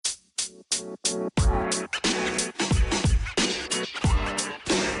Hi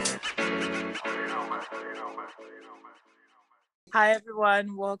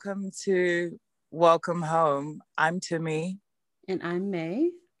everyone, welcome to Welcome Home. I'm Tumi. And I'm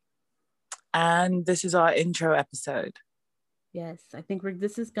May. And this is our intro episode. Yes, I think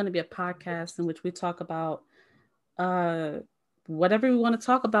this is going to be a podcast in which we talk about whatever we want to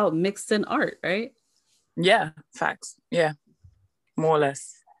talk about mixed in art, right? Yeah, facts. Yeah, more or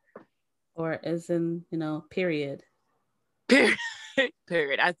less. Or as in, period.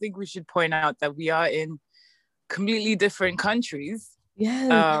 Period. I think we should point out that we are in completely different countries.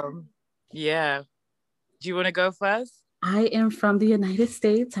 Yes. Yeah. Do you want to go first? I am from the United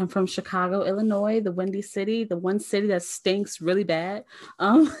States. I'm from Chicago, Illinois, the Windy City, the one city that stinks really bad.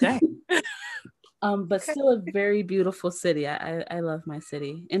 But still a very beautiful city. I love my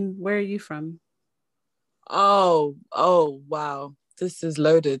city. And where are you from? Oh, wow. This is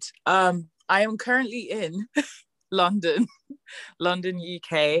loaded. I am currently in London,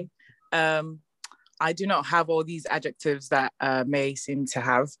 UK. I do not have all these adjectives that May seem to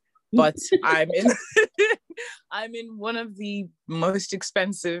have, but I'm in one of the most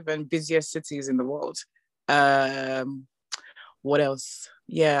expensive and busiest cities in the world. What else?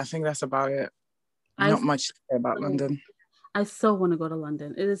 Yeah, I think that's about it. Not much to say about London. I so want to go to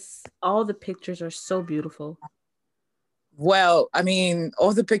London. All the pictures are so beautiful. Well, I mean,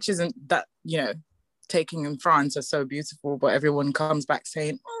 all the pictures that, taking in France are so beautiful, but everyone comes back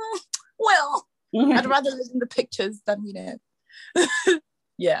saying, well, I'd rather live in the pictures than,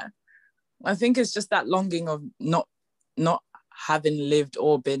 yeah. I think it's just that longing of not having lived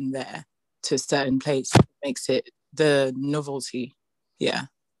or been there to a certain place that makes it the novelty. Yeah.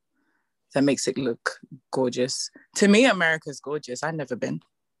 That makes it look gorgeous. To me, America's gorgeous. I've never been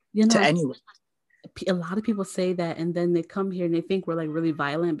to anywhere. A lot of people say that, and then they come here and they think we're like really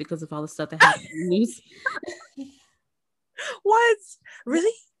violent because of all the stuff that happens in the news. What?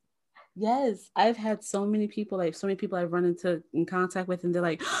 Really? Yes, I've had so many people I've run in contact with, and they're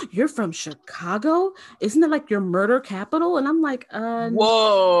like, "You're from Chicago? Isn't it like your murder capital?" And I'm like,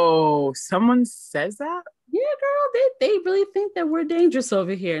 Whoa, someone says that? Yeah, girl, they really think that we're dangerous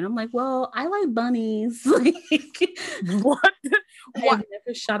over here. And I'm like, well, I like bunnies. What? I've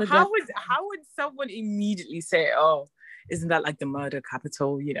never shot a how would someone immediately say, oh, isn't that like the murder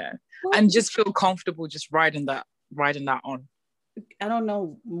capital, and just feel comfortable just riding that on? I don't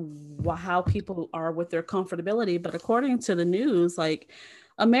know how people are with their comfortability, but according to the news, like,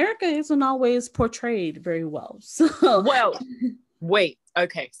 America isn't always portrayed very well. So, well, wait,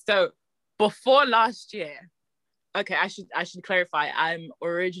 okay, so before last year, okay, I should clarify. I'm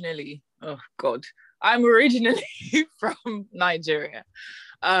originally from Nigeria.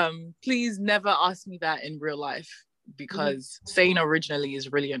 Please never ask me that in real life, because saying originally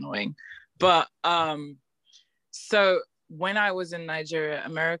is really annoying. But so when I was in Nigeria,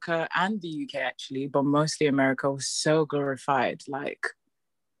 America and the UK actually, but mostly America, was so glorified. Like,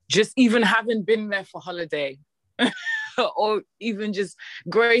 just even having been there for holiday or even just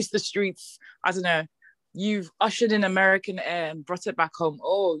grace the streets, I don't know, you've ushered in American air and brought it back home.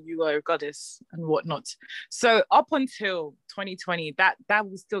 Oh, you are a goddess and whatnot. So up until 2020, that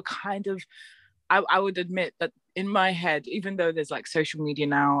was still kind of, I would admit that in my head, even though there's like social media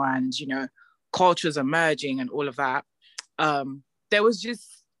now and, cultures are merging and all of that, there was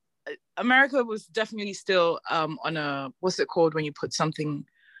just, America was definitely still on a, what's it called when you put something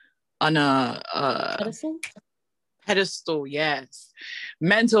on a pedestal, yes,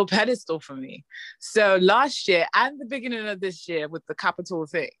 mental pedestal for me. So last year and the beginning of this year with the capital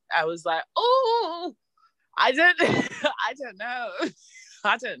thing, I was like, oh, I don't know,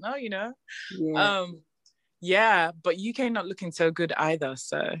 yeah. But UK not looking so good either,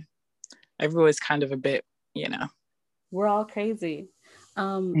 so everyone's kind of a bit, we're all crazy.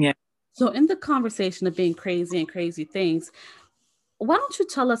 Yeah. So in the conversation of being crazy and crazy things, why don't you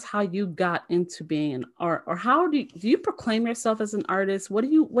tell us how you got into being an art, or how do you proclaim yourself as an artist? What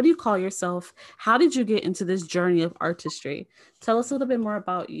do you call yourself? How did you get into this journey of artistry? Tell us a little bit more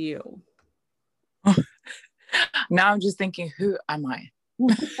about you. Now I'm just thinking, who am I?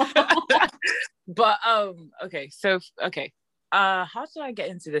 But okay, how did I get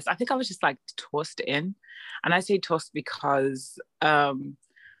into this? I think I was just like tossed in, and I say tossed because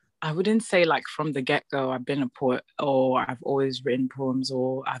I wouldn't say like from the get-go I've been a poet, or I've always written poems,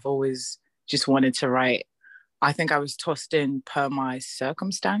 or I've always just wanted to write. I think I was tossed in per my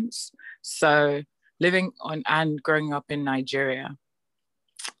circumstance. So living on and growing up in Nigeria,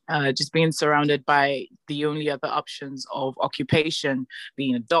 just being surrounded by the only other options of occupation,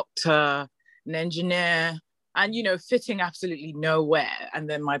 being a doctor, an engineer, and fitting absolutely nowhere. And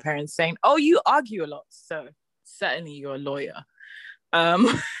then my parents saying, "Oh, you argue a lot, so certainly you're a lawyer." Um,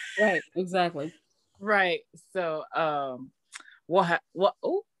 Right, exactly. right. So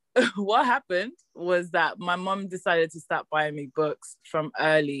what happened was that my mom decided to start buying me books from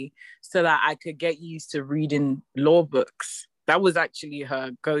early so that I could get used to reading law books. That was actually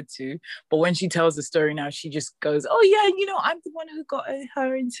her go-to. But when she tells the story now, she just goes, "Oh yeah, I'm the one who got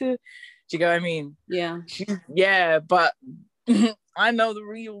her into." Do you know what I mean? Yeah. Yeah, but I know the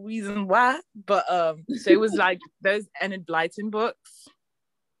real reason why. But so it was like those Enid Blyton books.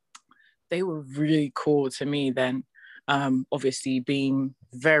 They were really cool to me then. Obviously being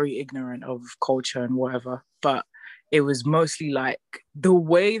very ignorant of culture and whatever, but it was mostly like the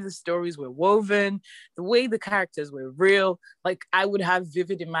way the stories were woven, the way the characters were real. Like I would have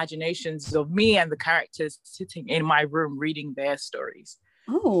vivid imaginations of me and the characters sitting in my room reading their stories.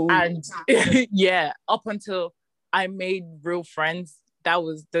 Oh. And yeah, up until I made real friends,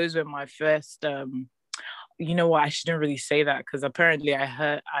 those were my first you know what, I shouldn't really say that because apparently I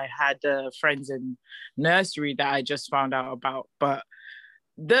had friends in nursery that I just found out about, but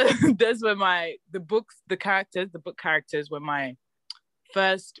those were the book characters were my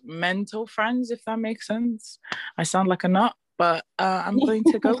first mental friends, if that makes sense. I sound like a nut, but I'm going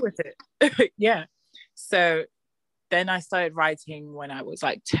to go with it. Yeah. So then I started writing when I was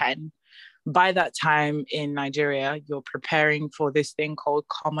like 10. By that time in Nigeria, you're preparing for this thing called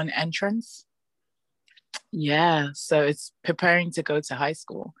common entrance. Yeah, so it's preparing to go to high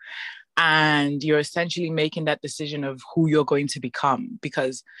school. And you're essentially making that decision of who you're going to become.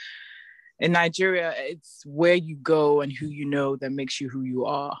 Because in Nigeria, it's where you go and who you know that makes you who you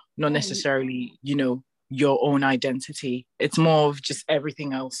are, not necessarily, your own identity. It's more of just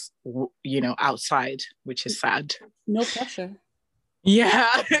everything else, outside, which is sad. No pressure.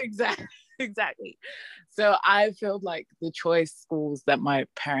 Yeah, exactly. Exactly. So I felt like the choice schools that my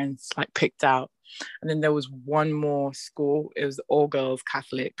parents like picked out. And then there was one more school. It was all girls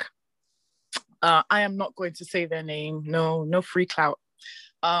Catholic. I am not going to say their name. No free clout.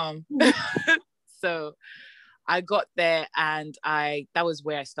 So I got there and that was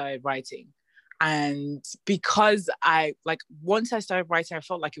where I started writing. And because once I started writing, I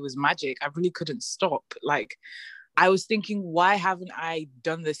felt like it was magic. I really couldn't stop. Like I was thinking, why haven't I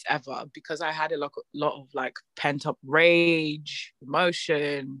done this ever? Because I had a lot of like pent up rage,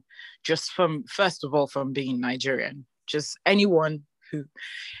 emotion, just first of all, from being Nigerian. Just anyone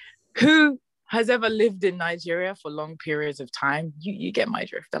who has ever lived in Nigeria for long periods of time, you get my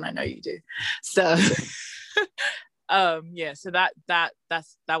drift, and I know you do. So yeah, so that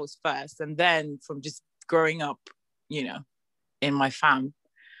was first. And then from just growing up, in my fam.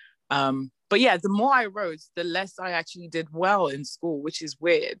 But yeah, the more I wrote, the less I actually did well in school, which is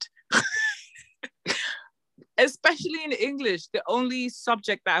weird. Especially in English, the only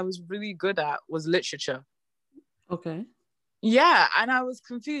subject that I was really good at was literature. Okay. Yeah, and I was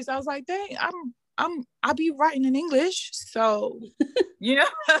confused. I was like, dang, I'll be writing in English, so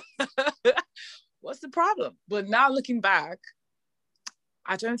what's the problem? But now looking back,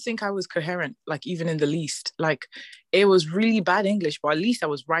 I don't think I was coherent, like even in the least. Like it was really bad English, but at least I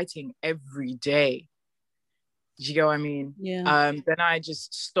was writing every day. Do you get what I mean? Yeah. Then I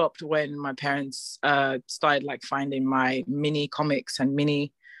just stopped when my parents started like finding my mini comics and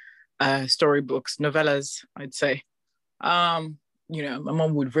mini storybooks, novellas, I'd say. My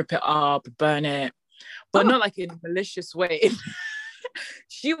mom would rip it up, burn it, but not like in a malicious way.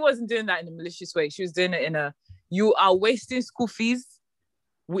 She wasn't doing that in a malicious way. She was doing it in a, you are wasting school fees.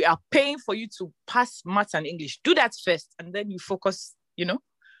 We are paying for you to pass maths and English. Do that first, and then you focus,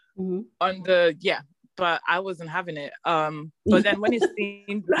 on the, yeah. But I wasn't having it. But then when it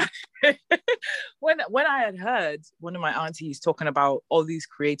seemed like when I had heard one of my aunties talking about all these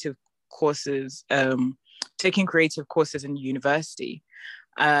creative courses, taking creative courses in university.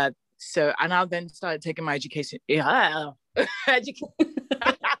 So and I then started taking my education.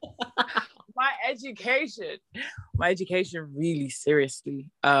 My education really seriously.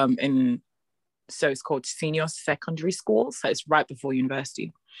 So it's called senior secondary school. So it's right before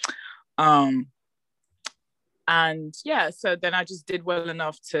university. And yeah, so then I just did well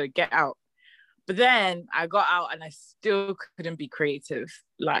enough to get out. But then I got out and I still couldn't be creative.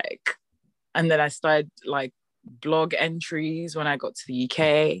 And then I started like blog entries when I got to the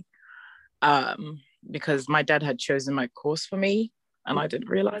UK, because my dad had chosen my course for me and I didn't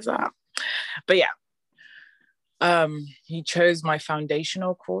realize that. But yeah, he chose my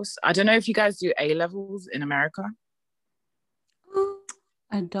foundational course. I don't know if you guys do A levels in America.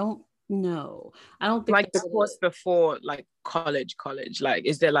 I don't know. I don't think like the course before like college. Like,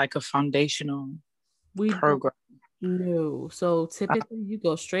 is there like a foundational? We don't program? know. So typically you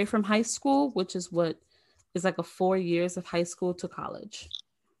go straight from high school, which is what is like a 4 years of high school to college.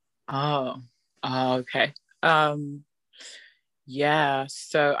 Oh, okay. Um, yeah.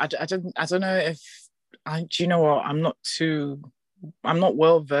 So I don't know if do you know what? I'm not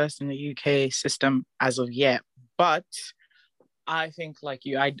well versed in the UK system as of yet, but I think like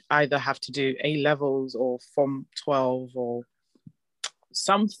you, I'd either have to do A levels or Form 12 or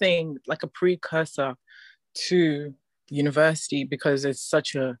something like a precursor to university because it's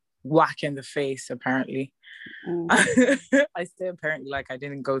such a whack in the face, apparently. Mm. I say apparently like I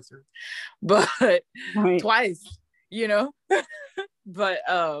didn't go through, but Right. twice, you know? But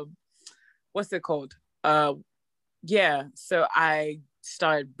what's it called? Yeah, so I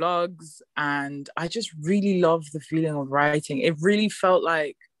started blogs and I just really love the feeling of writing. It really felt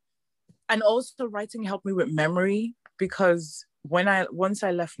like, and also writing helped me with memory because once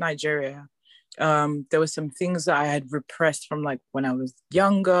I left Nigeria, there were some things that I had repressed from like when I was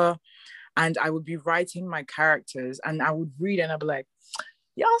younger, and I would be writing my characters and I would read and I'd be like,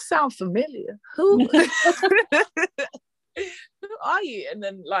 y'all sound familiar. Who who are you? And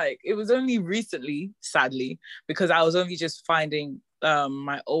then like it was only recently, sadly, because I was only just finding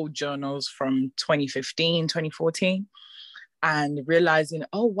my old journals from 2015, 2014, and realizing,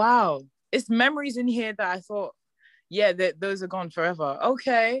 oh wow, it's memories in here that I thought, yeah, those are gone forever.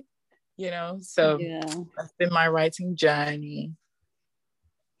 Okay. So Yeah. that's been my writing journey.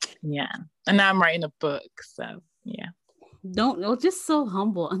 Yeah. And now I'm writing a book. So yeah. Don't know, just so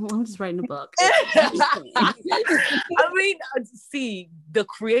humble. I'm just writing a book. I mean, see, the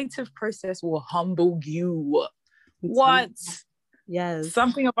creative process will humble you. What? Yes.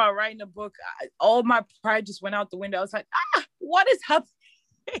 Something about writing a book, all my pride just went out the window. I was like, what is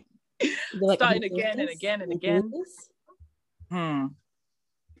happening? Like, starting again and again and again.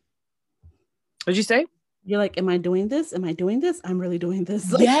 What'd you say? You're like, am I doing this? Am I doing this? I'm really doing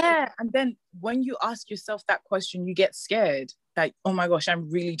this. Like, yeah. And then when you ask yourself that question, you get scared. Like, oh my gosh, I'm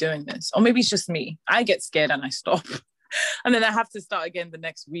really doing this. Or maybe it's just me. I get scared and I stop. And then I have to start again the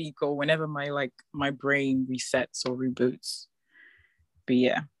next week or whenever my brain resets or reboots. But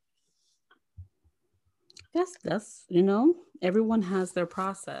yeah. That's everyone has their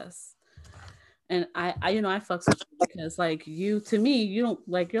process. And I fucks with you because like to me, you don't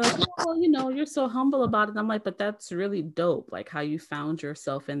like, you're like, oh, well, you're so humble about it. I'm like, but that's really dope. Like how you found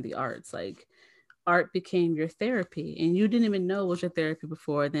yourself in the arts. Like art became your therapy and you didn't even know it was your therapy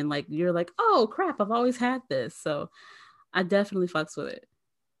before. Then like, you're like, oh crap, I've always had this. So I definitely fucks with it.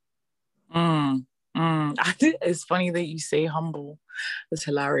 I think it's funny that you say humble. It's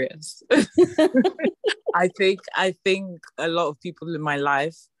hilarious. I think a lot of people in my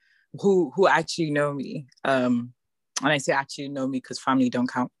life who actually know me, and I say actually know me because family don't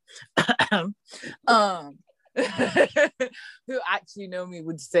count, who actually know me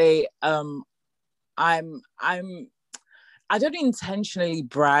would say, I'm I don't intentionally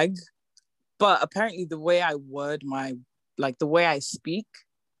brag, but apparently the way I word the way I speak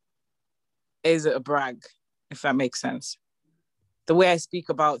is a brag, if that makes sense. The way I speak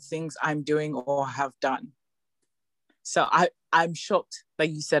about things I'm doing or have done. So I'm shocked that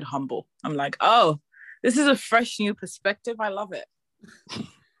you said humble. I'm like, oh, this is a fresh new perspective. I love it.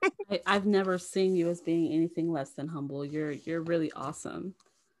 I've never seen you as being anything less than humble. You're really awesome.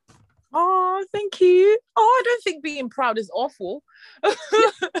 Oh, thank you. Oh, I don't think being proud is awful.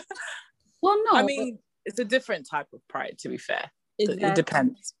 Well, no. I mean, it's a different type of pride, to be fair. Exactly. It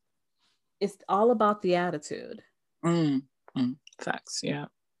depends. It's all about the attitude. Facts. Yeah.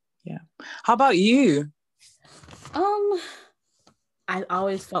 How about you? I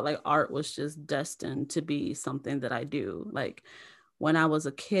always felt like art was just destined to be something that I do. Like when I was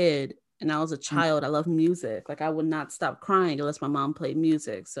a kid and I was a child, I loved music. Like I would not stop crying unless my mom played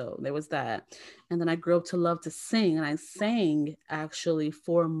music. So there was that. And then I grew up to love to sing. And I sang actually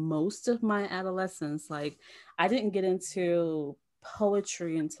for most of my adolescence. Like I didn't get into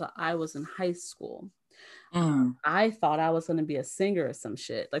poetry until I was in high school. I thought I was going to be a singer or some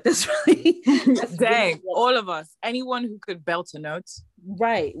shit. Like that's really dang, really all of us, anyone who could belt a note,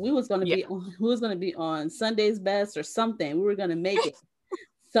 right? We was going to be on Sunday's Best or something. We were going to make it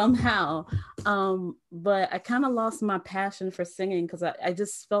somehow. But I kind of lost my passion for singing because I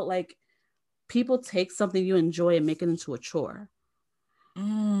just felt like people take something you enjoy and make it into a chore.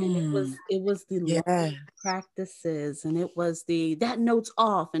 And it was the practices, and it was that note's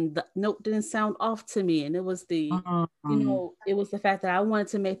off, and the note didn't sound off to me, and it was it was the fact that I wanted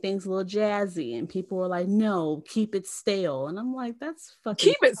to make things a little jazzy, and people were like, "No, keep it stale," and I'm like, "That's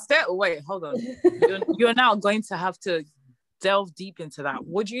fucking keep it stale." Wait, hold on. You're now going to have to delve deep into that.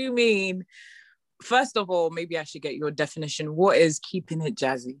 What do you mean? first of all, maybe I should get your definition. What is keeping it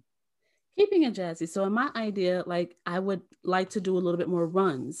jazzy? Keeping it jazzy. So in my idea, like I would like to do a little bit more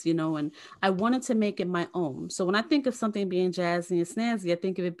runs, and I wanted to make it my own. So when I think of something being jazzy and snazzy, I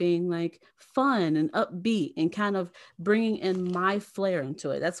think of it being like fun and upbeat and kind of bringing in my flair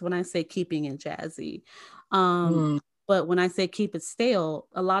into it. That's when I say keeping it jazzy. Um, Mm. but when I say keep it stale,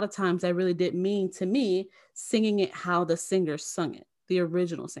 a lot of times I really did mean to me singing it how the singer sung it, the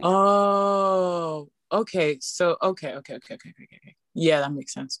original singer. Oh, okay. So, okay. Yeah, that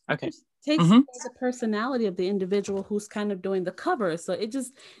makes sense. Okay. Takes Mm-hmm. the personality of the individual who's kind of doing the cover. So it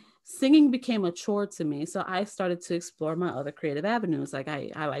just singing became a chore to me. So I started to explore my other creative avenues. Like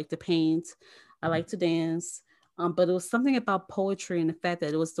I like to paint, I like to dance. But it was something about poetry and the fact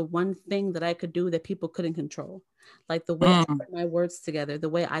that it was the one thing that I could do that people couldn't control. Like the way I Mm, put my words together, the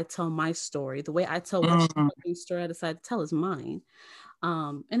way I tell my story, the way I tell what mm. story I decide to tell is mine.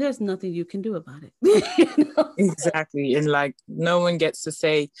 And there's nothing you can do about it. Exactly. And like no one gets to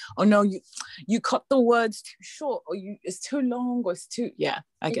say, oh no, you cut the words too short, or it's too long, or it's too, yeah,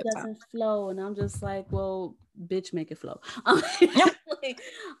 I It get that. doesn't flow, and I'm just like, well, bitch, make it flow. Yeah. Like,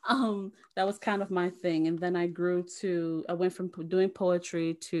 that was kind of my thing. And then I went from doing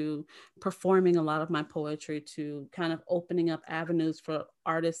poetry to performing a lot of my poetry to kind of opening up avenues for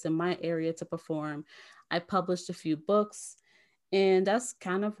artists in my area to perform. I published a few books, and that's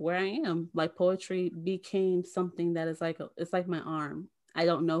kind of where I am. Like poetry became something that is it's like my arm. I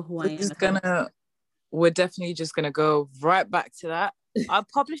don't know who I We're am just if I don't. gonna, we're definitely just gonna go right back to that. I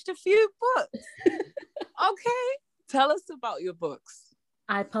published a few books. Okay. Tell us about your books.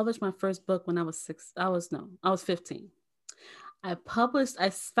 I published my first book when I was six. I was 15. I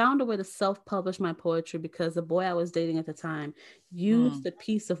found a way to self-publish my poetry because the boy I was dating at the time used Mm, a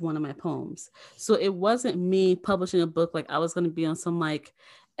piece of one of my poems. So it wasn't me publishing a book like I was going to be on some like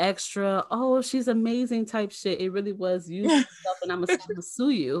extra, oh, she's amazing type shit. It really was use my stuff and I'm gonna sue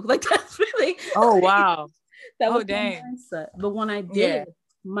you. Like that's really oh wow. that Oh was my dang. mindset. But when I Yeah. did,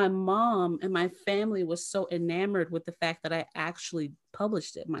 my mom and my family was so enamored with the fact that I actually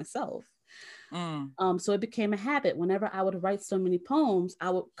published it myself. Mm, So it became a habit. Whenever I would write so many poems, I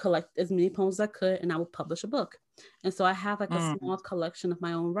would collect as many poems as I could, and I would publish a book. And so I have like a mm, small collection of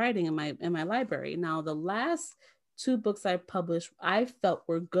my own writing in my library. Now, the last two books I published, I felt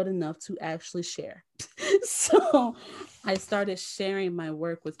were good enough to actually share. So I started sharing my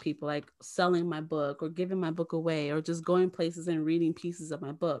work with people, like selling my book or giving my book away, or just going places and reading pieces of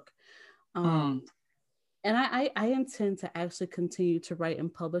my book. mm. Um, and I intend to actually continue to write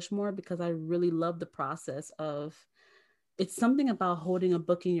and publish more because I really love the process of it's something about holding a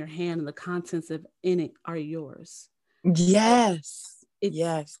book in your hand and the contents of in it are yours. Yes. It's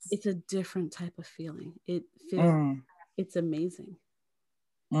Yes. it's a different type of feeling. It feels Mm, it's amazing.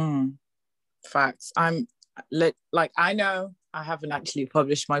 mm. Facts. Like I know I haven't actually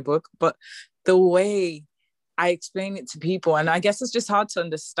published my book, but the way I explain it to people, and I guess it's just hard to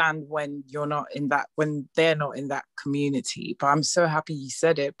understand when when they're not in that community. But I'm so happy you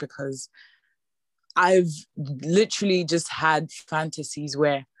said it because I've literally just had fantasies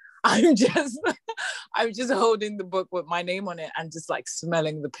where I'm just I'm just holding the book with my name on it and just like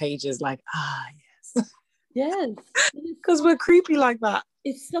smelling the pages like, yes. Yes. Because we're creepy like that.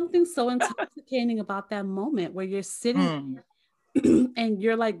 It's something so intoxicating about that moment where you're sitting Mm, and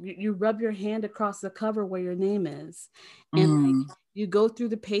you're like you rub your hand across the cover where your name is, and like mm, you go through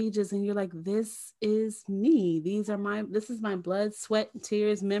the pages and you're like, this is me, this is my blood, sweat,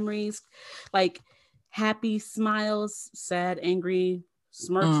 tears, memories, like happy smiles, sad, angry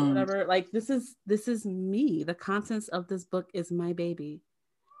smirks, or mm. whatever. Like this is me. The contents of this book is my baby.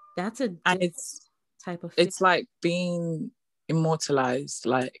 That's a And different type of feeling. it's like being immortalized,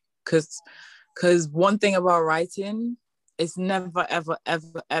 like because one thing about writing, it's never ever,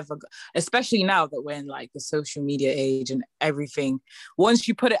 especially now that we're in like the social media age and everything, once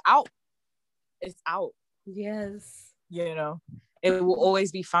you put it out, it's out. Yes, you know it will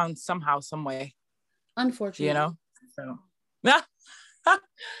always be found somehow, some way. you unfortunately. know so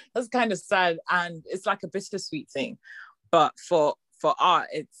that's kind of sad, and it's like a bittersweet thing. But for art,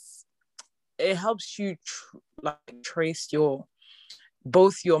 it helps you like trace your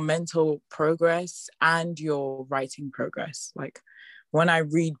both your mental progress and your writing progress. Like when I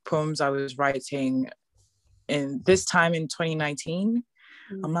read poems I was writing in this time in 2019,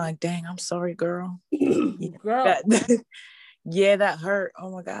 I'm like, dang, I'm sorry, girl. Yeah, Girl, that yeah, that hurt.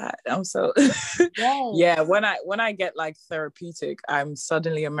 Oh my God. I'm so yes. yeah, when I get like therapeutic, I'm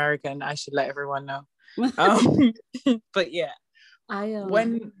suddenly American. I should let everyone know. Um but yeah, I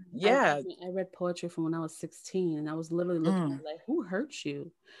when yeah. I read poetry from when I was 16, and I was literally looking at Mm, it like, who hurt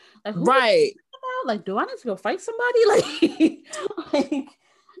you? Like who right. tomorrow? Like, do I need to go fight somebody? Like,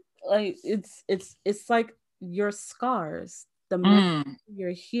 like it's like your scars, the memory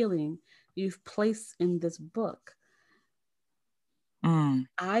you're healing, you've placed in this book.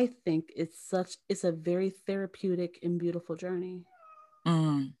 I think it's a very therapeutic and beautiful journey.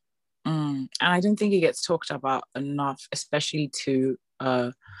 And I don't think it gets talked about enough, especially to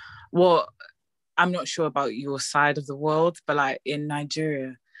well, I'm not sure about your side of the world, but like in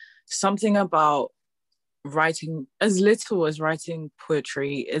Nigeria, something about writing as little as writing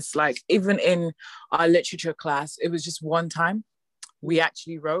poetry. It's like even in our literature class, it was just one time we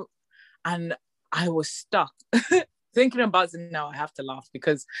actually wrote, and I was stuck. Thinking about it now, I have to laugh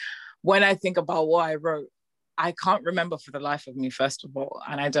because when I think about what I wrote, I can't remember for the life of me, first of all,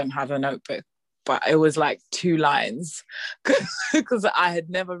 and I don't have a notebook, but it was like 2 lines because I had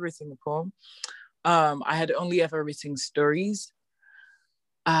never written a poem. I had only ever written stories.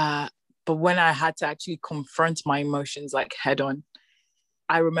 But when I had to actually confront my emotions like head on,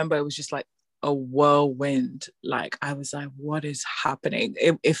 I remember it was just like a whirlwind. Like I was like, what is happening?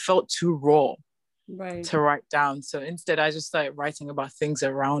 It felt too raw to write down. So instead, I just started writing about things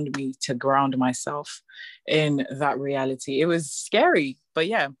around me to ground myself in that reality. It was scary, but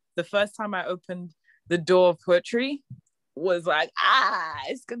yeah, the first time I opened the door of poetry was like,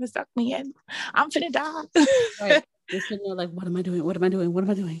 it's gonna suck me in. I'm finna die. Right. You're sitting there like, what am I doing? What am I doing? What am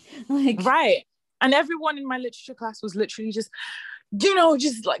I doing? Like, right. And everyone in my literature class was literally just,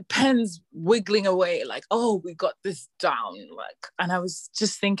 just like pens wiggling away, like, oh, we got this down. Like, and I was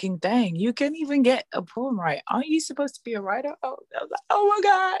just thinking, dang, you can even get a poem right. Aren't you supposed to be a writer? Oh, I was like, oh my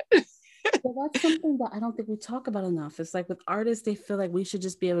God. So that's something that I don't think we talk about enough. It's like with artists, they feel like we should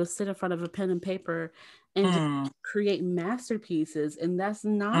just be able to sit in front of a pen and paper and just create masterpieces. And that's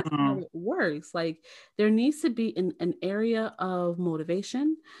not how it works. Like there needs to be an area of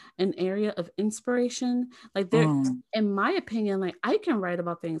motivation, an area of inspiration. Like there, in my opinion, like I can write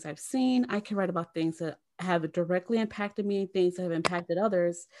about things I've seen. I can write about things that have directly impacted me and things that have impacted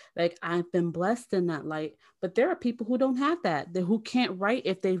others. Like I've been blessed in that light, but there are people who don't have that, who can't write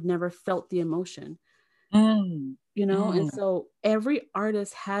if they've never felt the emotion, and so every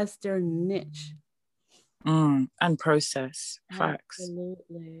artist has their niche and process. Facts.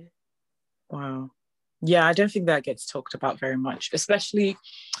 Absolutely. Wow. Yeah, I don't think that gets talked about very much, especially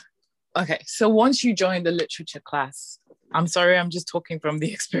okay, so once you join the literature class, I'm sorry, I'm just talking from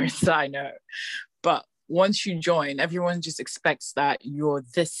the experience that I know, but once you join, everyone just expects that you're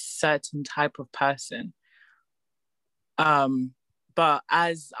this certain type of person. But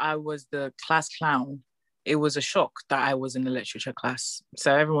as I was the class clown, it was a shock that I was in the literature class.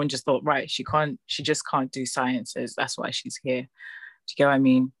 So everyone just thought, right, she just can't do sciences. That's why she's here. Do you get what I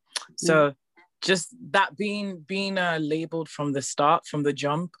mean? So just that being labeled from the start, from the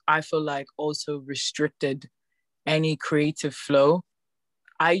jump, I feel like also restricted any creative flow.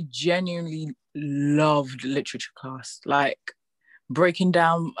 I genuinely loved literature class, like breaking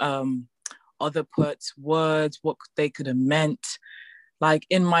down other poets' words, what they could have meant, like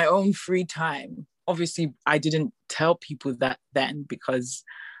in my own free time. Obviously, I didn't tell people that then because,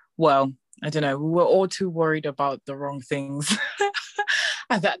 well, I don't know, we were all too worried about the wrong things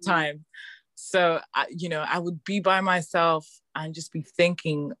at that time. So, I would be by myself and just be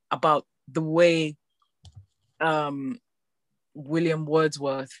thinking about the way William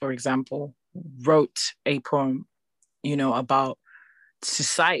Wordsworth, for example, wrote a poem, about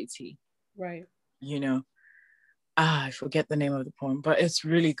society. Right. I forget the name of the poem, but it's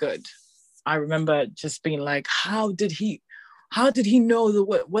really good. I remember just being like, how did he know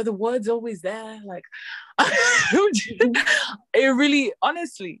were the words always there? Like, it really,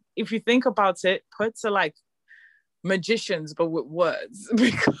 honestly, if you think about it, poets are like magicians, but with words,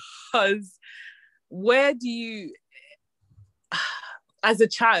 because where do you, as a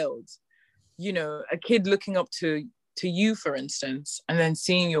child, a kid looking up to you, for instance, and then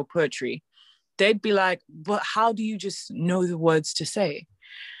seeing your poetry, they'd be like, but how do you just know the words to say?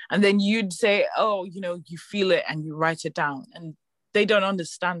 And then you'd say, oh, you feel it and you write it down. And they don't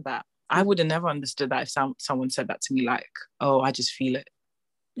understand that. I would have never understood that if someone said that to me, like, oh, I just feel it.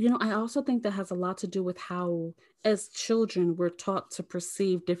 I also think that has a lot to do with how, as children, we're taught to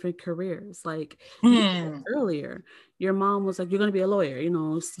perceive different careers. Like you said earlier, your mom was like, you're going to be a lawyer,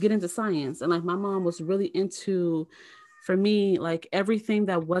 get into science. And like my mom was really into, for me, like everything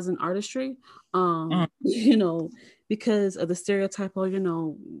that wasn't artistry, because of the stereotype of,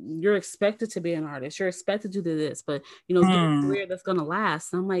 you're expected to be an artist, you're expected to do this, but, get a career that's going to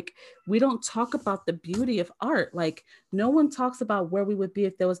last. And I'm like, we don't talk about the beauty of art. Like no one talks about where we would be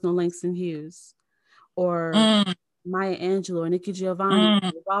if there was no Langston Hughes or Maya Angelou or Nikki Giovanni,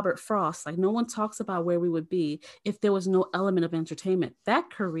 Mm, Robert Frost. Like, no one talks about where we would be if there was no element of entertainment. That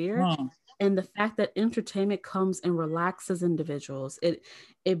career mm, and the fact that entertainment comes and relaxes individuals,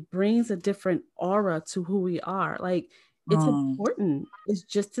 it brings a different aura to who we are. Like, it's mm, important. It's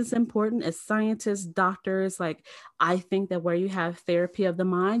just as important as scientists, doctors. Like, I think that where you have therapy of the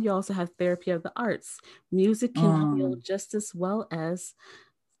mind, you also have therapy of the arts. Music can heal mm. just as well as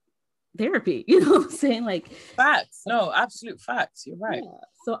therapy. You know what I'm saying? Like, Facts. No, absolute facts. You're right. yeah.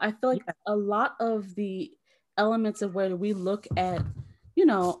 So I feel like Yeah. a lot of the elements of where we look at,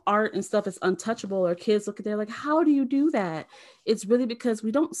 art and stuff is untouchable, or kids look at there like, how do you do that? It's really because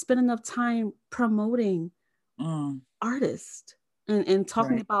we don't spend enough time promoting Mm, artists and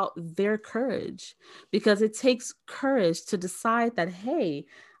talking right. about their courage, because it takes courage to decide that, hey,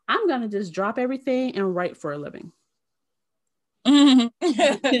 I'm going to just drop everything and write for a living. You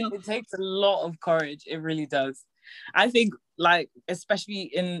know? It takes a lot of courage. It really does. I think, like, especially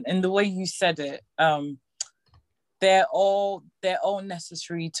in the way you said it, they're all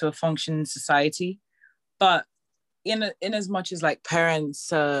necessary to a functioning society. But in as much as like parents,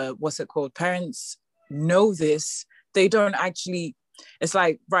 what's it called? Parents know this, they don't actually. It's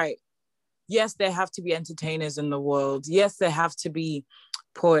like, right, yes, there have to be entertainers in the world. Yes, there have to be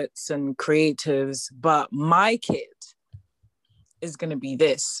poets and creatives, but my kid is going to be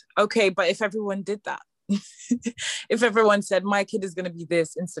this. Okay, but if everyone did that, if everyone said my kid is going to be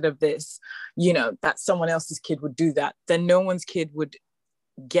this instead of this, that someone else's kid would do that, then no one's kid would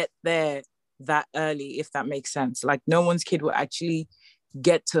get there that early, if that makes sense. Like, no one's kid will actually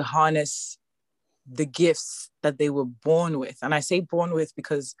get to harness the gifts that they were born with. And I say born with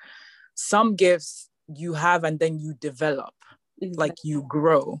because some gifts you have and then you develop, like Exactly. you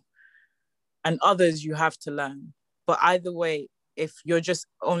grow, and others you have to learn. But either way, if you're just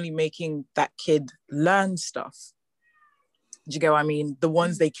only making that kid learn stuff, do you get what I mean? The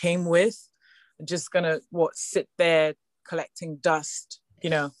ones they came with are just gonna sit there collecting dust,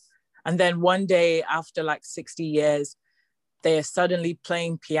 and then one day after like 60 years, they are suddenly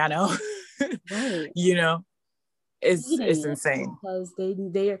playing piano. Right. you know, it's Hating it insane. because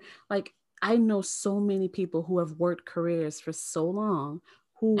they're like, I know so many people who have worked careers for so long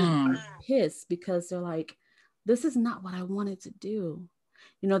who are Mm, pissed because they're like, this is not what I wanted to do.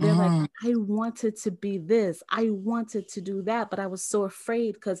 They're like, mm, I wanted to be this, I wanted to do that, but I was so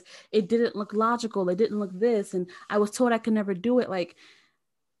afraid because it didn't look logical, it didn't look this, and I was told I could never do it. Like,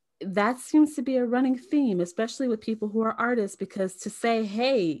 that seems to be a running theme, especially with people who are artists, because to say,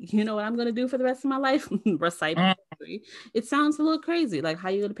 hey, you know what I'm going to do for the rest of my life? Recite mm. poetry. It sounds a little crazy. Like, how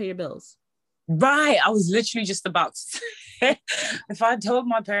are you going to pay your bills? Right. I was literally just about to say, if I told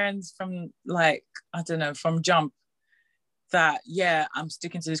my parents from, like, I don't know, from jump that, yeah, I'm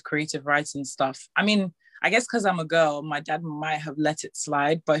sticking to this creative writing stuff. I mean, I guess because I'm a girl, my dad might have let it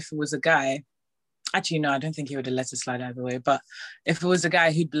slide. But if it was a guy, actually, no, I don't think he would have let it slide either way. But if it was a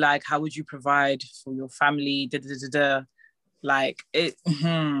guy, he'd be like, how would you provide for your family? Da, da, da, da, da. Like, it,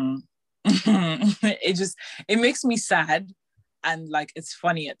 it makes me sad. And like, it's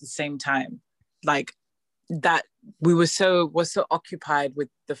funny at the same time. Like, that we're so occupied with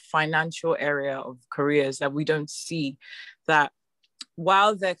the financial area of careers that we don't see that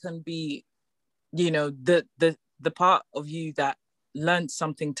while there can be, the part of you that learned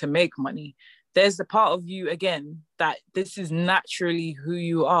something to make money, there's the part of you again that this is naturally who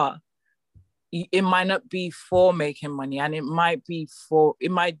you are. It might not be for making money, and it might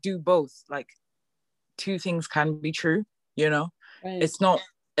do both. Like, two things can be true, you know Right. it's not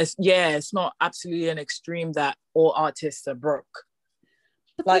it's not absolutely an extreme that all artists are broke.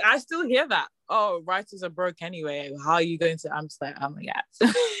 But Like, I still hear that, oh, writers are broke anyway, how are you going to, I'm just like, oh my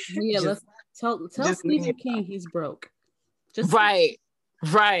god. yeah, just let's tell just leave Stephen it. King he's broke. Just Right,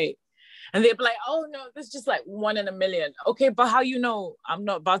 right. And they'd be like, oh no, this is just like one in a million. Okay, but how you know I'm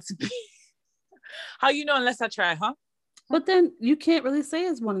not about to be? How you know unless I try, huh? But then you can't really say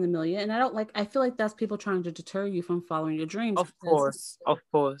it's one in a million. And I feel like that's people trying to deter you from following your dreams, Of because course, of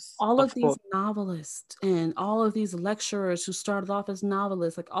course, all of of these course. novelists and all of these lecturers who started off as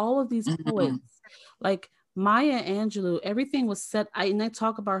novelists, like all of these poets, Mm, like Maya Angelou, everything was set. And I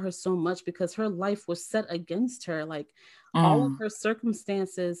talk about her so much because her life was set against her. Like, all of mm, her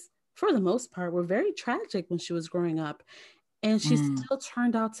circumstances, for the most part, were very tragic when she was growing up. And she mm, still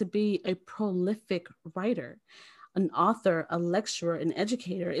turned out to be a prolific writer, an author, a lecturer, an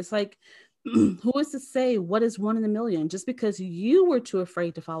educator. It's like, who is to say what is one in a million? Just because you were too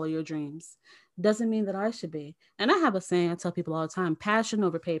afraid to follow your dreams doesn't mean that I should be. And I have a saying I tell people all the time: passion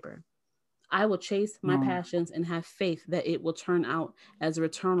over paper. I will chase my mm. passions and have faith that it will turn out as a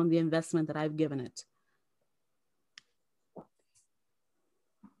return on the investment that I've given it.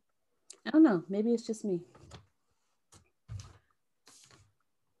 I don't know. Maybe it's just me.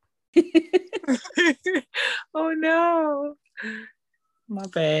 Oh no, my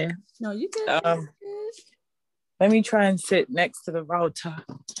bad. No, you good. Let me try and sit next to the router.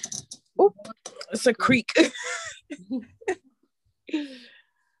 Oop, it's a creak.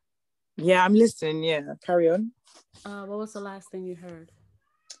 Yeah, I'm listening. Yeah, carry on. What was the last thing you heard?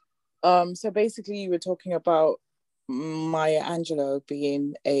 So basically, you were talking about Maya Angelou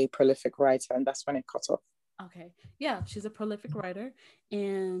being a prolific writer, and that's when it cut off. Okay. Yeah, she's a prolific writer,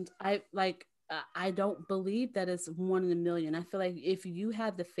 and I don't believe that it's one in a million. I feel like if you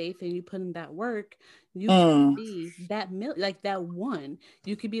have the faith and you put in that work, you can be that like that one.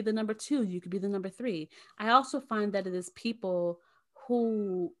 You could be the number two. You could be the number three. I also find that it is people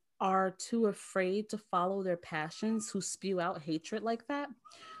who are too afraid to follow their passions who spew out hatred like that.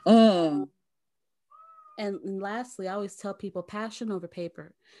 And lastly, I always tell people passion over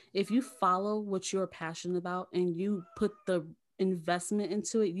paper. If you follow what you're passionate about and you put the investment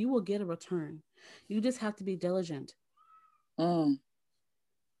into it, you will get a return. You just have to be diligent.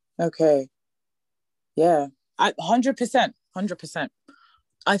 Okay. Yeah. 100%. 100%.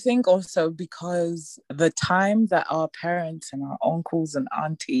 I think also because the time that our parents and our uncles and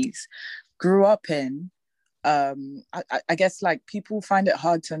aunties grew up in, I guess like people find it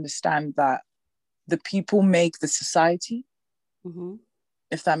hard to understand that the people make the society,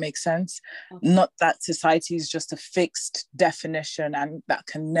 if that makes sense. Okay. Not that society is just a fixed definition and that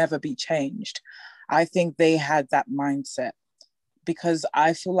can never be changed. I think they had that mindset because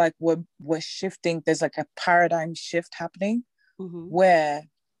I feel like we're shifting. There's like a paradigm shift happening where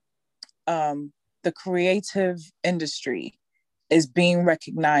the creative industry is being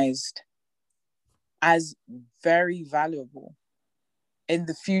recognized as very valuable in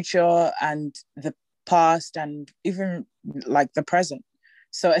the future and the past and even like the present.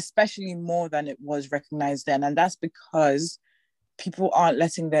 So especially more than it was recognized then. And that's because people aren't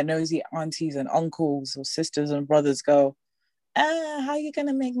letting their nosy aunties and uncles or sisters and brothers go, how are you going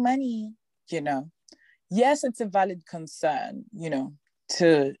to make money? You know, yes, it's a valid concern, you know,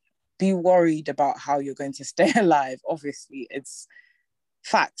 to be worried about how you're going to stay alive. Obviously, it's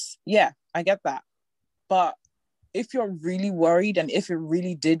facts. Yeah, I get that. But if you're really worried and if it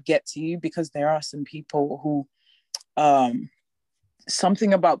really did get to you, because there are some people who,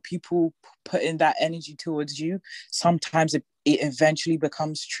 something about people putting that energy towards you, sometimes it eventually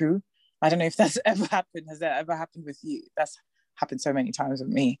becomes true. I don't know if that's ever happened. Has that ever happened with you? That's happened so many times with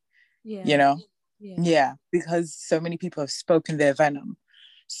me. Yeah. You know? Yeah, because so many people have spoken their venom.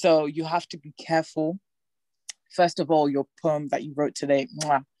 So you have to be careful. First of all, your poem that you wrote today,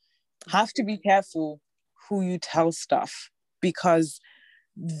 have to be careful who you tell stuff, because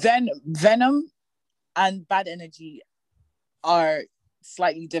venom and bad energy are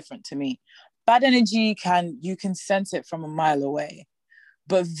slightly different to me. Bad energy you can sense it from a mile away,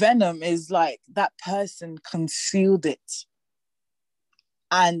 but venom is like that person concealed it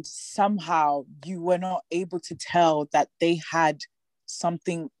and somehow you were not able to tell that they had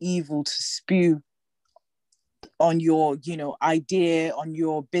something evil to spew on your, you know, idea, on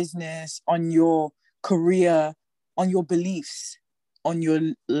your business, on your career, on your beliefs, on your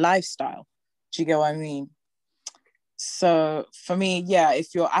lifestyle. Do you get what I mean? So for me, yeah,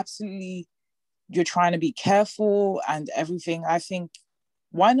 if you're trying to be careful and everything, I think,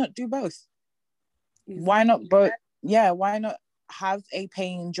 why not do both? Exactly. Why not both? Yeah, why not have a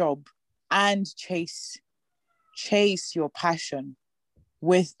paying job and chase your passion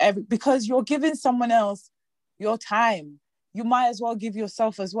because you're giving someone else your time. You might as well give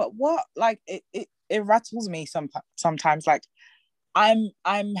yourself as well. What? Like it rattles me sometimes. Like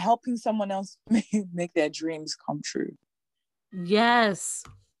I'm helping someone else make their dreams come true. Yes.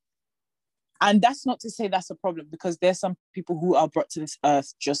 And that's not to say that's a problem, because there's some people who are brought to this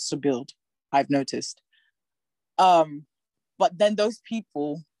earth just to build, I've noticed. But then those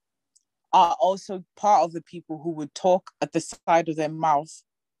people are also part of the people who would talk at the side of their mouth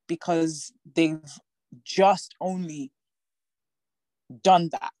because they've just only done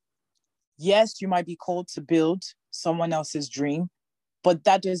that. Yes, you might be called to build someone else's dream, but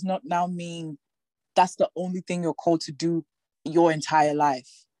that does not now mean that's the only thing you're called to do your entire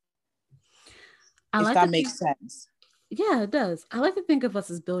life. If that makes sense. Yeah, it does. I like to think of us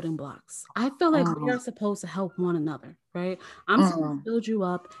as building blocks. I feel like we are supposed to help one another, right? I'm supposed to build you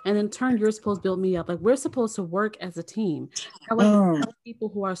up, and in turn, you're supposed to build me up. Like, we're supposed to work as a team. However, people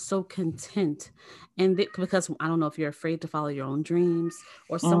who are so content, and because I don't know if you're afraid to follow your own dreams,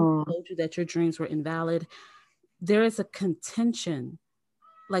 or someone told you that your dreams were invalid, there is a contention.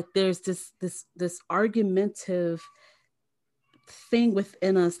 Like, there's this argumentative thing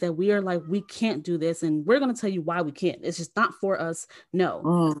within us that we are like, we can't do this, and we're going to tell you why we can't. It's just not for us.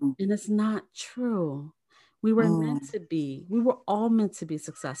 No. And it's not true. We were meant to be. We were all meant to be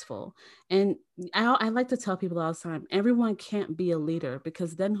successful. And I like to tell people all the time, everyone can't be a leader,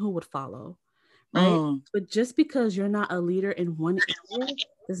 because then who would follow? Right? But just because you're not a leader in one area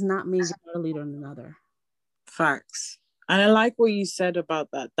does not mean you're not a leader in another. Facts. And I like what you said about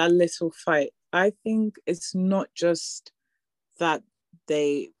that little fight. I think it's not just that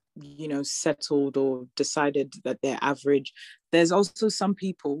they, settled or decided that they're average. There's also some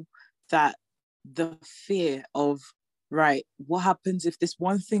people that the fear of, right, what happens if this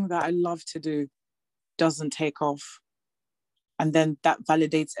one thing that I love to do doesn't take off? And then that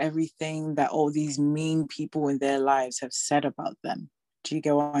validates everything that all these mean people in their lives have said about them. Do you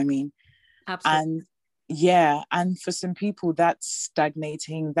get what I mean? Absolutely. And yeah, and for some people that's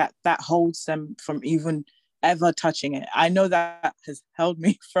stagnating, that holds them from even ever touching it. I know that has held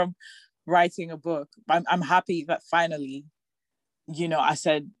me from writing a book. I'm happy that finally, I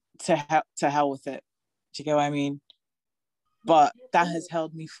said to hell with it. Do you get what I mean? But that has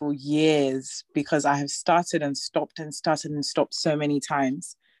held me for years, because I have started and stopped and started and stopped so many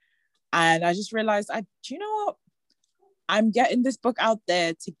times. And I just realized, do you know what? I'm getting this book out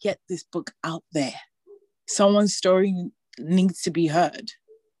there to get this book out there. Someone's story needs to be heard.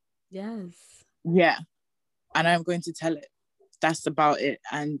 Yes. Yeah. And I'm going to tell it. That's about it.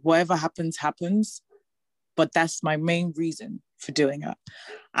 And whatever happens, happens. But that's my main reason for doing it.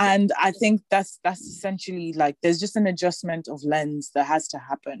 And I think that's essentially, like, there's just an adjustment of lens that has to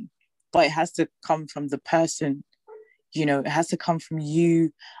happen. But it has to come from the person. It has to come from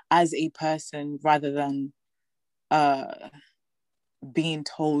you as a person, rather than being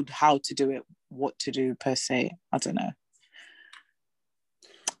told how to do it, what to do per se. I don't know.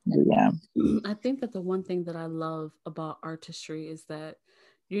 But yeah. I think that the one thing that I love about artistry is that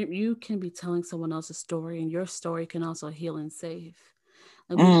you can be telling someone else's story, and your story can also heal and save.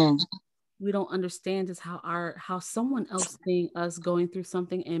 And we don't understand is how someone else seeing us going through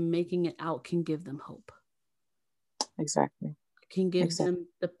something and making it out can give them hope. Exactly. Can give them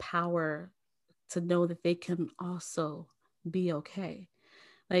the power to know that they can also be okay.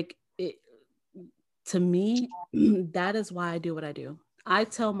 Like, to me, that is why I do what I do. I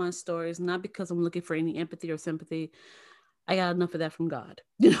tell my stories not because I'm looking for any empathy or sympathy. I got enough of that from God.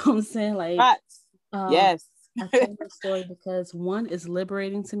 You know what I'm saying? Like, yes. I tell my story because, one, is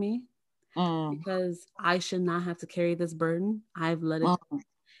liberating to me, because I should not have to carry this burden. I've let it go.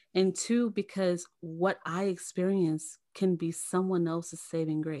 And two, because what I experience can be someone else's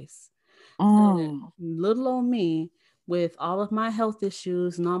saving grace. Little old me, with all of my health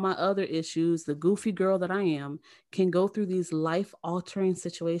issues and all my other issues, the goofy girl that I am, can go through these life-altering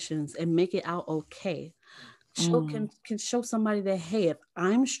situations and make it out okay. Can show somebody that, hey, if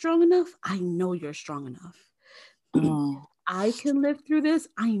I'm strong enough, I know you're strong enough. I can live through this.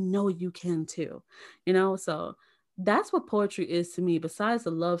 I know you can too. So that's what poetry is to me, besides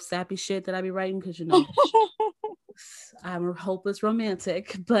the love sappy shit that I be writing, because I'm a hopeless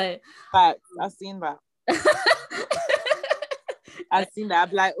romantic. But I've seen that. I've seen that.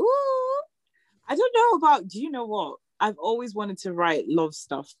 I'm like, ooh, I don't know about, do you know what? I've always wanted to write love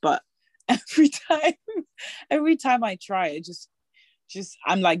stuff, but every time I try it, just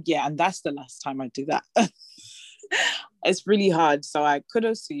I'm like, yeah, and that's the last time I do that. It's really hard. So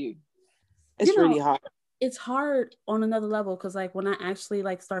kudos to you. It's really hard. It's hard on another level, because, like, when I actually,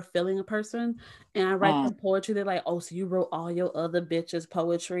 like, start feeling a person and I write them poetry, they're like, oh, so you wrote all your other bitches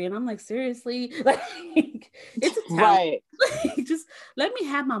poetry? And I'm like, seriously? Like, it's a talent. Right. Just let me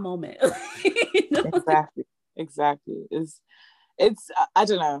have my moment. Exactly. It's I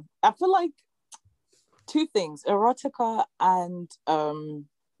don't know. I feel like two things: erotica and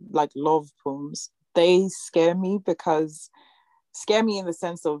like love poems. They scare me in the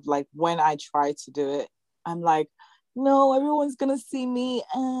sense of, like, when I try to do it, I'm like, no, everyone's gonna see me.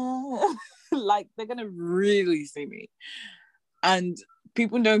 Like, they're gonna really see me. And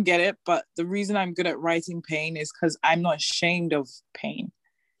people don't get it, but the reason I'm good at writing pain is because I'm not ashamed of pain.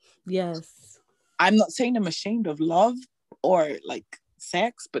 Yes. I'm not saying I'm ashamed of love or, like,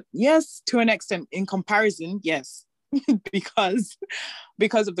 sex, but yes, to an extent, in comparison, yes. because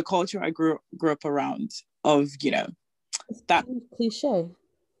of the culture I grew up around, of, that cliche.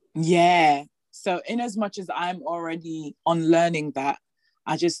 Yeah. So in as much as I'm already unlearning that,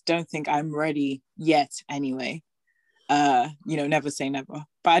 I just don't think I'm ready yet anyway. Never say never.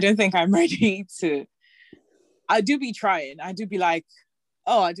 But I don't think I'm ready to. I do be trying. I do be like,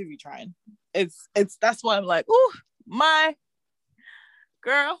 oh, I do be trying. It's that's why I'm like, oh, my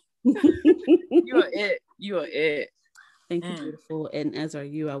girl. You are it. Thank you, beautiful. And as are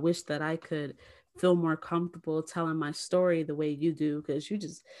you. I wish that I could feel more comfortable telling my story the way you do, because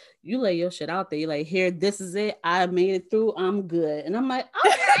you lay your shit out there. You're like, here, this is it. I made it through. I'm good. And I'm like,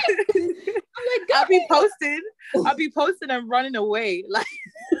 okay. I'm like, I'll be posting and running away. Like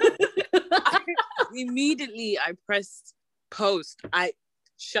immediately I pressed post. I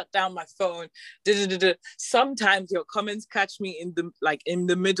shut down my phone. Sometimes your comments catch me in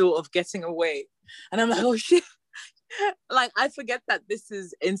the middle of getting away. And I'm like, oh shit. Like I forget that this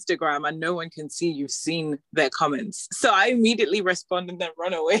is Instagram and no one can see you've seen their comments. So I immediately respond and then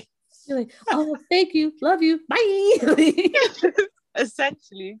run away. You're like, oh, thank you, love you, bye.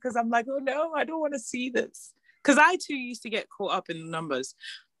 Essentially, because I'm like, oh no, I don't want to see this. Because I too used to get caught up in the numbers.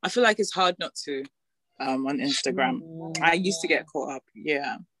 I feel like it's hard not to on Instagram. I used to get caught up.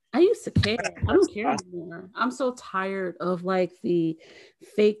 Yeah. I used to care. I don't care anymore. I'm so tired of like the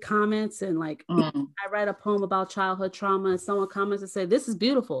fake comments and like I write a poem about childhood trauma and someone comments and say, this is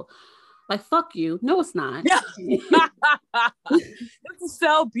beautiful. Like, fuck you. No, it's not. It's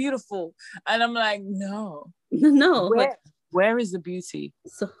so beautiful. And I'm like, no. Where is the beauty?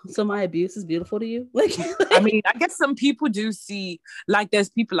 So my abuse is beautiful to you? Like I mean, I guess some people do see, like there's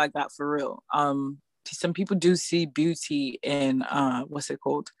people like that for real. Some people do see beauty in what's it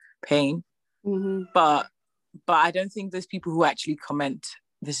called? Pain. But I don't think there's people who actually comment,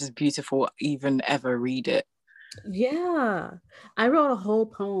 this is beautiful, even ever read it. Yeah. I wrote a whole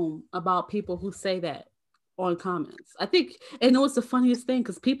poem about people who say that on comments. I think, and it was the funniest thing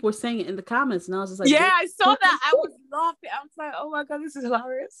because people were saying it in the comments and I was just like, yeah, I saw that. I was laughing. I was like, oh my God, this is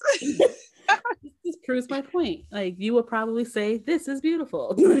hilarious. This proves my point. Like you would probably say, this is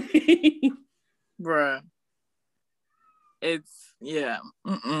beautiful. Bruh. It's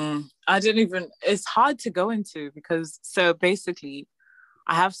I didn't even, it's hard to go into because so basically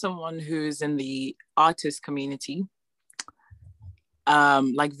I have someone who's in the artist community,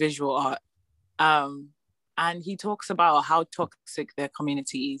 like visual art, and he talks about how toxic their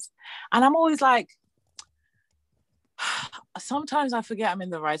community is, and I'm always like, sometimes I forget I'm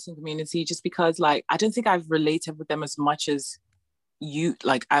in the writing community just because like I don't think I've related with them as much as you,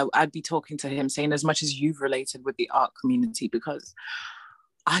 like I'd be talking to him saying as much as you've related with the art community, because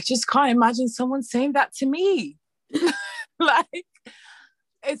I just can't imagine someone saying that to me. Like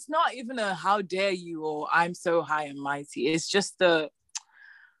it's not even a how dare you or I'm so high and mighty. It's just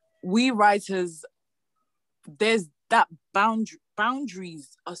we writers, there's that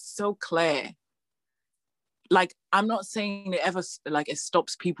boundaries are so clear. Like I'm not saying it ever like it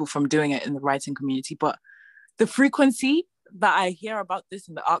stops people from doing it in the writing community, but the frequency that I hear about this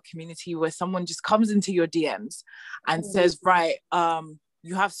in the art community where someone just comes into your DMs and says, right,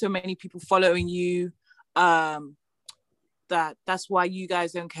 you have so many people following you, that's why you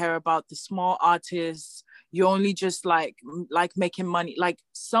guys don't care about the small artists, you only just like making money. Like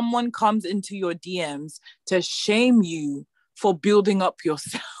someone comes into your DMs to shame you for building up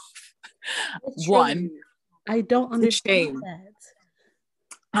yourself. One, I don't understand that.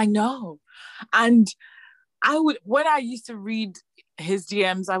 I know. And when I used to read his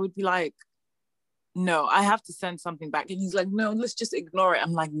DMs, I would be like, no, I have to send something back. And he's like, no, let's just ignore it.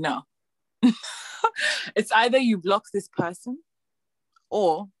 I'm like, no. It's either you block this person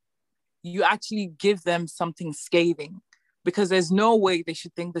or you actually give them something scathing, because there's no way they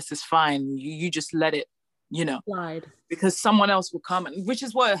should think this is fine. You just let it, slide. Because someone else will come, which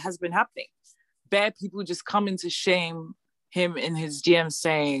is what has been happening. Bad people just come in to shame him in his DMs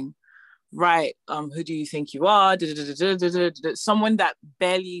saying, right, who do you think you are? Someone that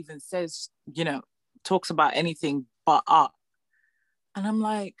barely even says, talks about anything but art. And I'm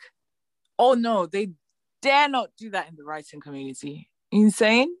like, oh no, they dare not do that in the writing community.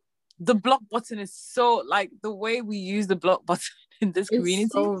 Insane. The block button is so, like, the way we use the block button in this community.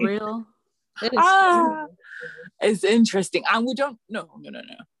 It's so real. It is it's interesting. And we don't, no.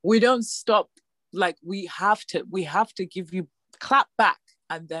 We don't stop. Like, we have to give you clap back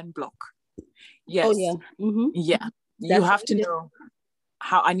and then block. Yes. Oh, yeah. Mm-hmm. Yeah. You have to know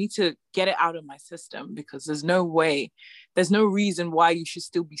how I need to get it out of my system, because there's no reason why you should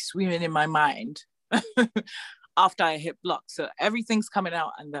still be swimming in my mind after I hit block. So everything's coming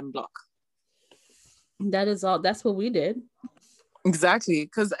out and then block. That is all. That's what we did. Exactly.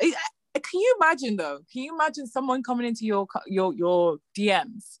 Because can you imagine though? Can you imagine someone coming into your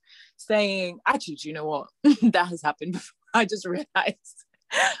DMs saying, actually, do you know what? That has happened before. I just realized.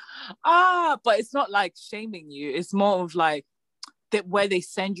 But it's not like shaming you. It's more of like that, where they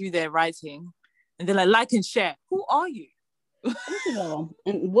send you their writing and they're like and share. Who are you? First of all,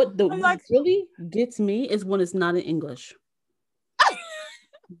 and what really gets me is when it's not in English.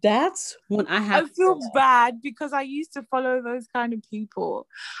 That's when I I have to feel realize. bad because I used to follow those kind of people.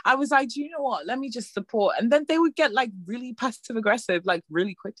 I was like, do you know what? Let me just support. And then they would get like really passive aggressive, like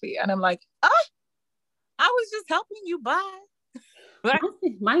really quickly. And I'm like, I was just helping you buy.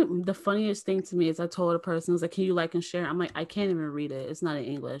 The funniest thing to me is I told a person, was like, can you like and share? I'm like, I can't even read it. It's not in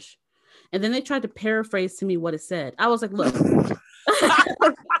English. And then they tried to paraphrase to me what it said. I was like, look,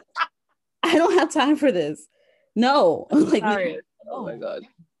 I don't have time for this. No. Like, oh my God.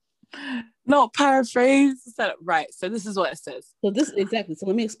 Not paraphrase. Right. So this is what it says. So this exactly. So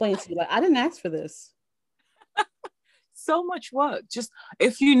let me explain to you. Like, I didn't ask for this. So much work. Just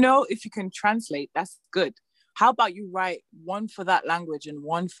if you can translate, that's good. How about you write one for that language and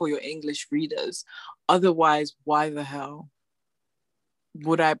one for your English readers? Otherwise, why the hell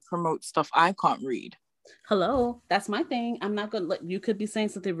would I promote stuff I can't read? Hello, that's my thing. I'm not gonna let you could be saying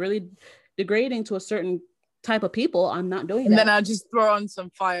something really degrading to a certain type of people. I'm not doing And that. then I'll just throw on some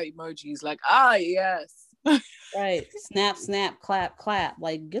fire emojis like, yes. Right. Snap, snap, clap, clap.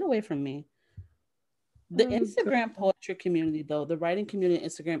 Like, get away from me. The Instagram poetry community, though, the writing community on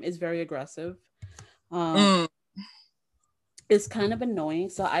Instagram is very aggressive. It's kind of annoying.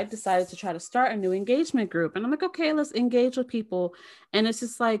 So I've decided to try to start a new engagement group. And I'm like, okay, let's engage with people. And it's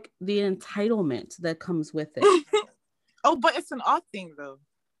just like the entitlement that comes with it. Oh, but it's an art thing though.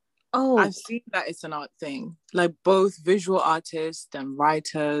 Oh, I've seen that it's an art thing. Like both visual artists and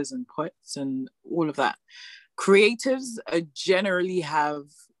writers and poets and all of that. Creatives generally have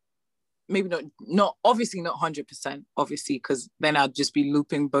maybe not obviously not 100%, obviously, because then I'd just be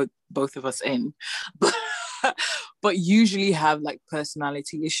looping both of us in. But usually have like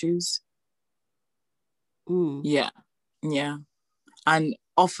personality issues. Yeah. And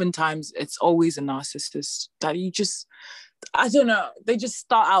oftentimes it's always a narcissist that you just, I don't know, they just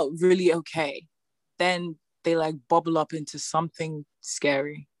start out really okay, then they like bubble up into something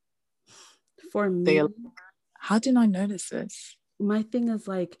scary. For me, how did I notice this? My thing is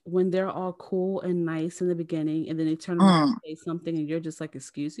like when they're all cool and nice in the beginning and then they turn around and say something and you're just like,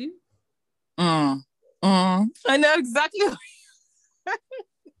 excuse you? I know exactly.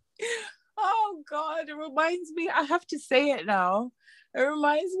 Oh God, it reminds me, I have to say it now. It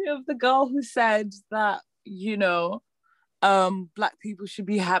reminds me of the girl who said that, Black people should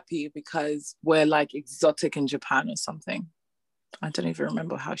be happy because we're like exotic in Japan or something. I don't even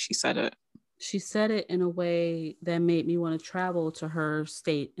remember how she said it. She said it in a way that made me want to travel to her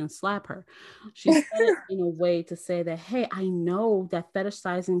state and slap her. She said it in a way to say that, hey, I know that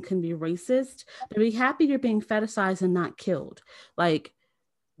fetishizing can be racist, but be happy you're being fetishized and not killed. Like,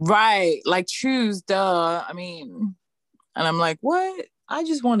 right, like choose, duh. I mean, and I'm like, what? I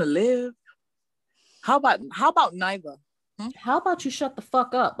just want to live. How about neither? How about you shut the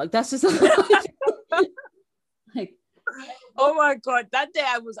fuck up? Like, that's just like, oh my God, that day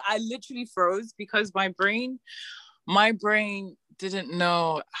I literally froze because my brain didn't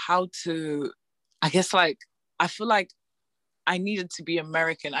know how to, I guess, like, I feel like I needed to be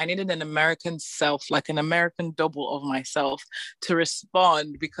American. I needed an American self, like an American double of myself to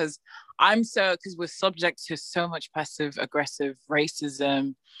respond because we're subject to so much passive aggressive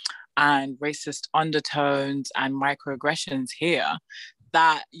racism and racist undertones and microaggressions here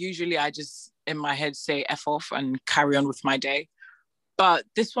that usually I just in my head say F off and carry on with my day. But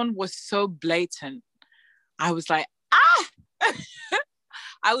this one was so blatant. I was like,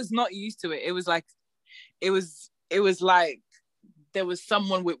 I was not used to it. It was like there was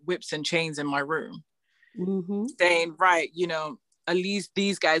someone with whips and chains in my room saying, right, at least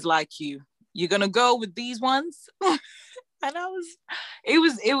these guys like you. You're gonna go with these ones? And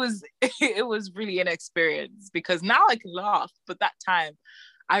it was really an experience because now I can laugh, but that time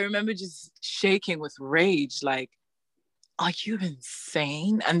I remember just shaking with rage, like, are you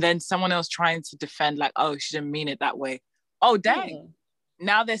insane? And then someone else trying to defend, like, oh, she didn't mean it that way. Oh, dang. Yeah.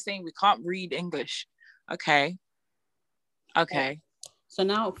 Now they're saying we can't read English. Okay. So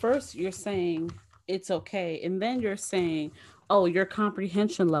now first you're saying it's okay. And then you're saying, oh, your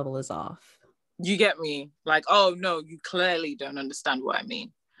comprehension level is off. You get me? Like, oh, no, you clearly don't understand what I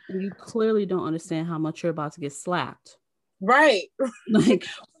mean. And you clearly don't understand how much you're about to get slapped. Right. Like, the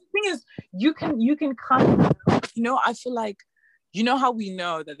thing is, you can kind of, I feel like, how we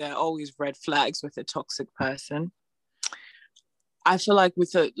know that there are always red flags with a toxic person? I feel like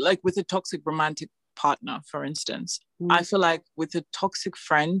with a toxic romantic partner, for instance, I feel like with a toxic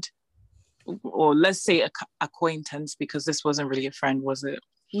friend, or let's say acquaintance, because this wasn't really a friend, was it?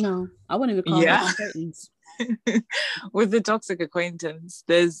 No, I wouldn't even call it acquaintance. With the toxic acquaintance,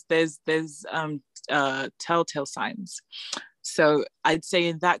 there's telltale signs. So I'd say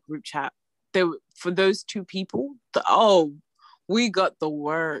in that group chat, for those two people, we got the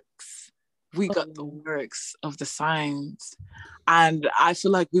works. We got the works of the signs. And I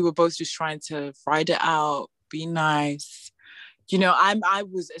feel like we were both just trying to ride it out, be nice. You know, I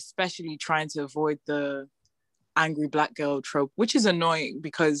was especially trying to avoid the angry black girl trope, which is annoying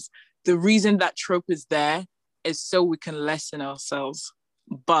because the reason that trope is there is so we can lessen ourselves.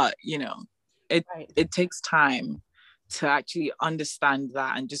 But, you know, it takes time to actually understand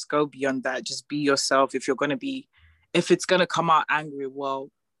that and just go beyond that. Just be yourself. If it's gonna come out angry, well,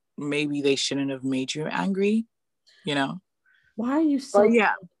 maybe they shouldn't have made you angry, you know? Why are you so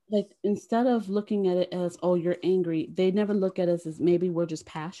like, instead of looking at it as, oh, you're angry, they never look at us as maybe we're just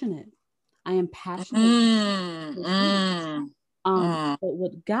passionate. I am passionate. But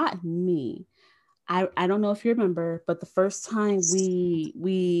what got me, I don't know if you remember, but the first time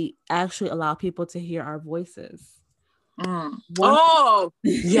we actually allow people to hear our voices. Yeah.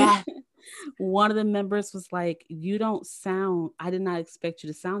 One of the members was like, you don't sound, I did not expect you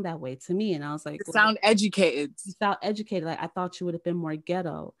to sound that way to me. And I was like, well, sound educated. You sound educated. Like, I thought you would have been more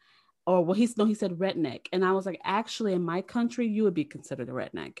ghetto. Or well, he said redneck. And I was like, actually, in my country, you would be considered a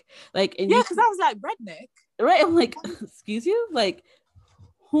redneck. Like, and yeah, because I was like, redneck. Right. I'm like, excuse you? Like,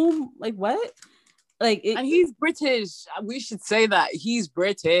 whom, like, what? Like, and he's British. We should say that he's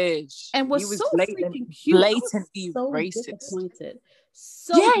British. And was so freaking cute. Blatantly so racist. Disappointed.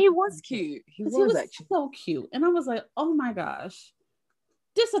 He was cute. He was actually so cute. And I was like, oh my gosh.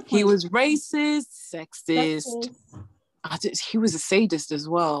 Disappointed. He was racist, sexist. He was a sadist as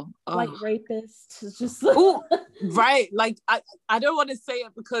well. Like rapist. Just right. Like I don't want to say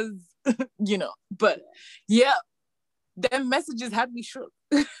it because you know, but yeah, them messages had me shook.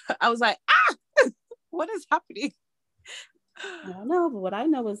 I was like, what is happening? I don't know, but what I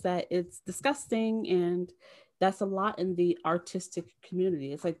know is that it's disgusting, and that's a lot in the artistic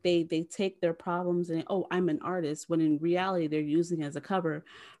community. It's like they take their problems and, oh, I'm an artist, when in reality they're using it as a cover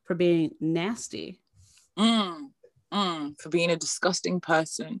for being nasty. For being a disgusting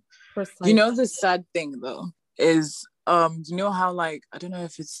person. Precisely. You know, the sad thing though is you know how, like, I don't know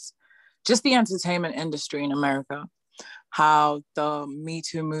if it's just the entertainment industry in America, how the Me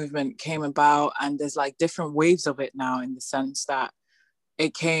Too movement came about, and there's like different waves of it now, in the sense that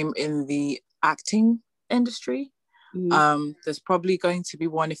it came in the acting industry. There's probably going to be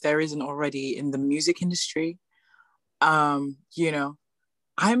one, if there isn't already, in the music industry. You know,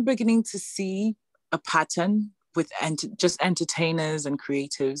 I'm beginning to see a pattern with just entertainers and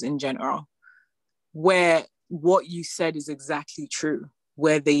creatives in general, where what you said is exactly true,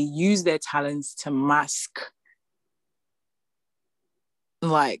 where they use their talents to mask,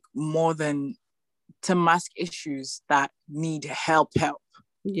 like, more than to mask issues that need help.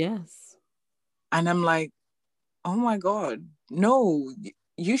 Yes. And I'm like, oh my God, no,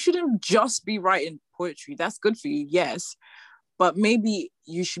 you shouldn't just be writing poetry. That's good for you, yes. But maybe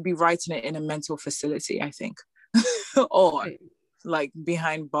you should be writing it in a mental facility, I think. Or like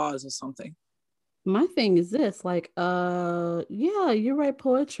behind bars or something. My thing is this, like, yeah, you write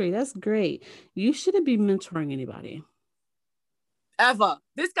poetry. That's great. You shouldn't be mentoring anybody. Ever.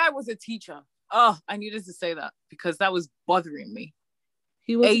 This guy was a teacher. Oh, I needed to say that because that was bothering me.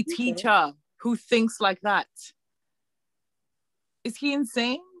 He was a teacher who thinks like that. Is he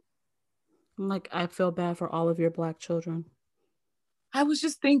insane? Like, I feel bad for all of your Black children. I was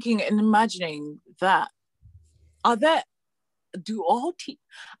just thinking and imagining that.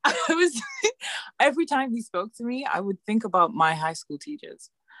 Every time he spoke to me, I would think about my high school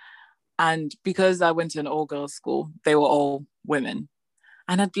teachers. And because I went to an all-girls school, they were all women.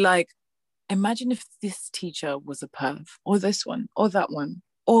 And I'd be like, imagine if this teacher was a perv, or this one, or that one,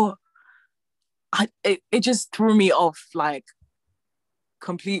 or it just threw me off, like,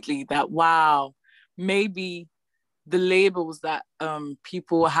 completely, that, wow, maybe the labels that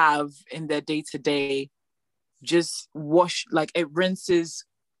people have in their day-to-day just it rinses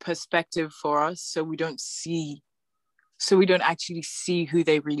perspective for us, so we don't actually see who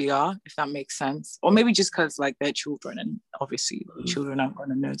they really are, if that makes sense. Or maybe just because, like, they're children, and obviously children aren't going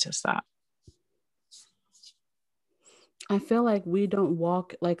to notice that. I feel like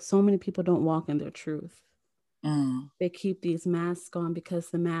so many people don't walk in their truth. They keep these masks on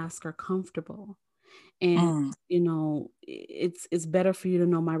because the masks are comfortable. And, you know, it's better for you to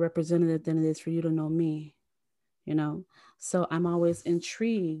know my representative than it is for you to know me, you know? So I'm always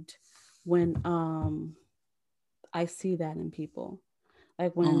intrigued when I see that in people,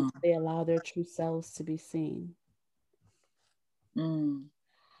 like when they allow their true selves to be seen.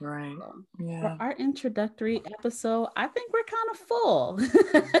 Right. So, yeah. For our introductory episode, I think we're kind of full.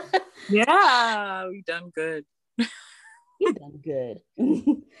 Yeah, we've done good. You've done good.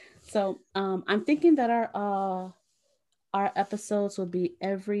 So I'm thinking that Our episodes will be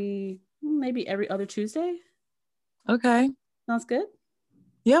maybe every other Tuesday. Okay. Sounds good?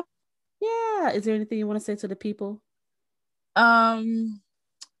 Yep. Yeah. Is there anything you want to say to the people?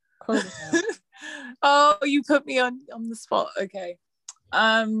 Close it out. Oh, you put me on the spot. Okay.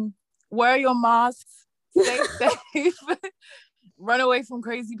 Wear your masks, stay safe, run away from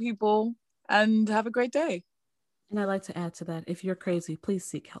crazy people, and have a great day. And I'd like to add to that, if you're crazy, please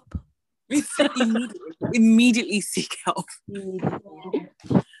seek help. Immediately seek help.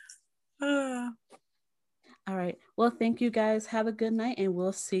 All right. Well, thank you guys. Have a good night, and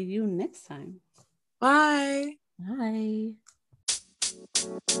we'll see you next time. Bye. Bye.